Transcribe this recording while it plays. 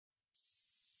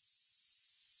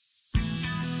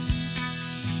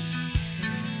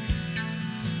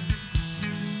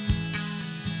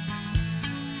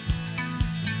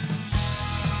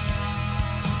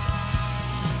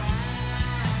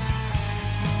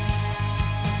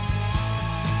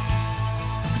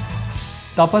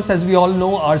Tapas, as we all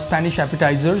know, are Spanish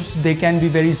appetizers. They can be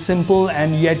very simple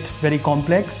and yet very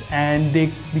complex, and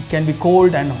they can be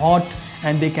cold and hot,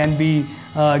 and they can be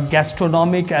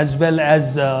gastronomic as well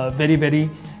as very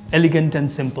elegant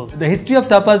and simple. The history of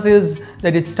tapas is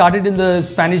that it started in the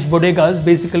Spanish bodegas,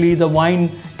 basically the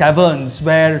wine taverns,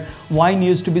 where wine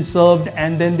used to be served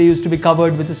and then they used to be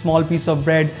covered with a small piece of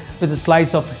bread with a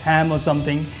slice of ham or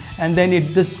something, and then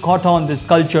this caught on, this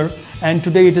culture, and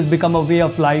today it has become a way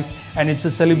of life and it's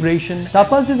a celebration.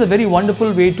 Tapas is a very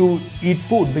wonderful way to eat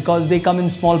food because they come in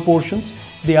small portions.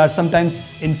 They are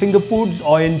sometimes in finger foods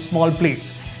or in small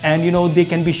plates, and they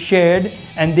can be shared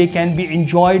and they can be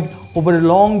enjoyed over a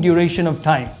long duration of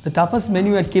time. The tapas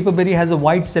menu at Caperberry has a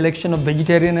wide selection of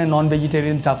vegetarian and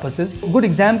non-vegetarian tapases. Good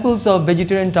examples of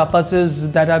vegetarian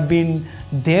tapases that have been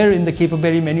there in the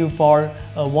Caperberry menu for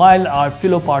a while are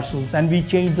filo parcels, and we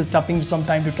change the stuffings from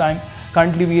time to time.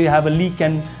 Currently we have a leek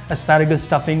and asparagus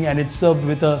stuffing, and it's served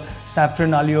with a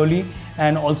saffron alioli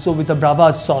and also with a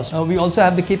bravas sauce. We also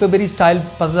have the Caperberry style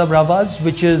patata bravas,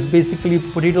 which is basically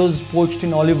potatoes poached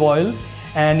in olive oil,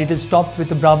 and it is topped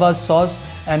with a bravas sauce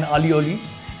and alioli,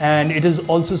 and it is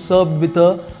also served with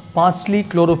a parsley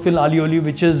chlorophyll alioli,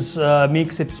 which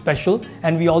makes it special.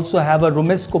 And we also have a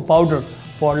romesco powder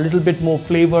for a little bit more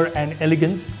flavor and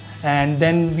elegance. And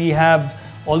then we have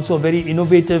also a very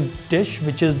innovative dish,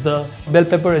 which is the bell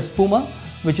pepper espuma,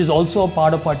 which is also a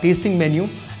part of our tasting menu.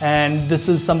 And this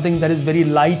is something that is very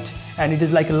light, and it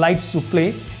is like a light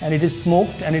souffle, and it is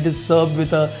smoked and it is served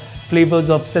with flavors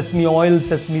of sesame oil,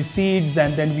 sesame seeds,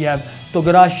 and then we have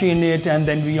togarashi in it, and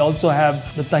then we also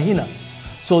have the tahina.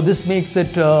 So this makes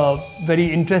it a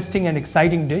very interesting and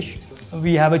exciting dish.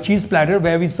 We have a cheese platter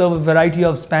where we serve a variety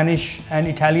of Spanish and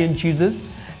Italian cheeses,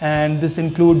 and this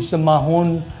includes the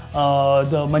mahon,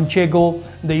 the manchego,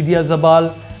 the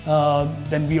idiazabal,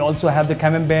 then we also have the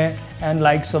camembert and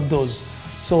likes of those.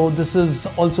 So this is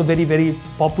also very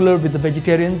popular with the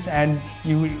vegetarians, and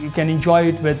you can enjoy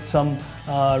it with some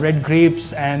red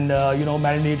grapes and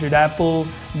marinated apple.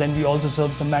 Then we also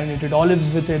serve some marinated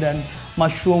olives with it and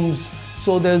mushrooms.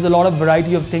 So there's a lot of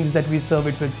variety of things that we serve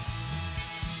it with.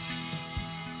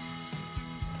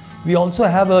 We also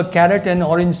have a carrot and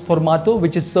orange formato,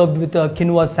 which is served with a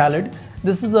quinoa salad.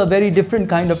 This is a very different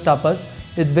kind of tapas.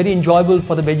 It's very enjoyable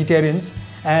for the vegetarians.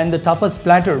 And the tapas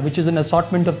platter, which is an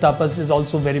assortment of tapas, is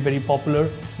also very popular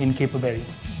in Caperberry.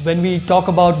 When we talk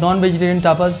about non-vegetarian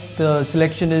tapas, the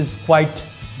selection is quite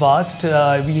vast.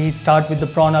 We start with the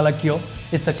prawn a la kio.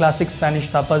 It's a classic Spanish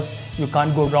tapas. You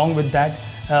can't go wrong with that.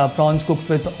 Prawns cooked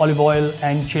with olive oil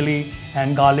and chili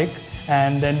and garlic.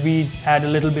 And then we add a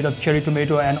little bit of cherry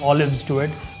tomato and olives to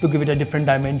it to give it a different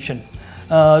dimension.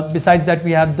 Besides that,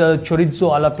 we have the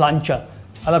chorizo a la plancha.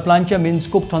 A la plancha means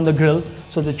cooked on the grill.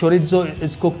 So the chorizo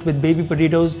is cooked with baby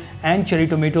potatoes and cherry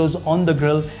tomatoes on the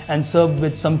grill and served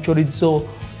with some chorizo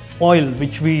oil,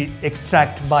 which we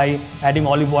extract by adding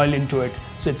olive oil into it.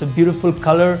 So it's a beautiful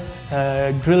color,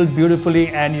 grilled beautifully,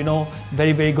 and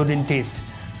very good in taste.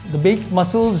 The baked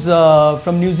mussels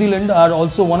from New Zealand are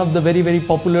also one of the very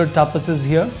popular tapases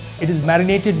here. It is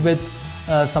marinated with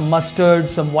some mustard,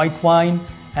 some white wine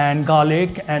and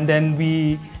garlic, and then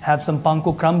we have some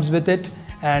panko crumbs with it,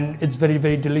 and it's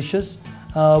very delicious.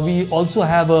 We also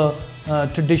have a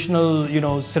traditional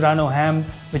Serrano ham,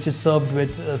 which is served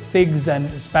with figs and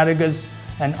asparagus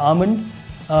and almond.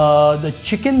 The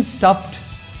chicken stuffed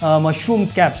mushroom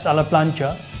caps a la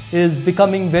plancha is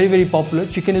becoming very popular.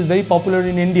 Chicken is very popular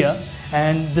in India,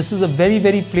 and this is a very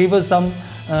flavorsome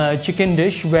chicken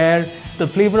dish where the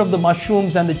flavor of the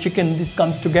mushrooms and the chicken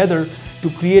comes together to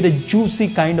create a juicy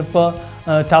kind of a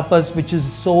tapas, which is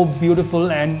so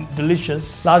beautiful and delicious.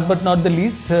 Last but not the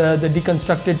least, the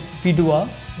deconstructed fidua,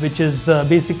 which is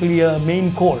basically a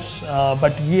main course,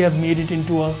 but we have made it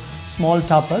into a small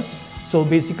tapas. So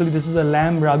basically this is a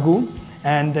lamb ragu,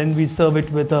 and then we serve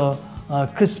it with a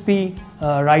crispy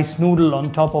rice noodle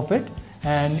on top of it,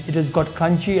 and it has got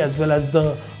crunchy as well as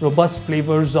the robust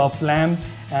flavors of lamb,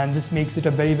 and this makes it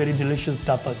a very delicious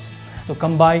tapas. So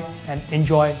come by and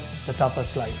enjoy the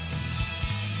tapas life.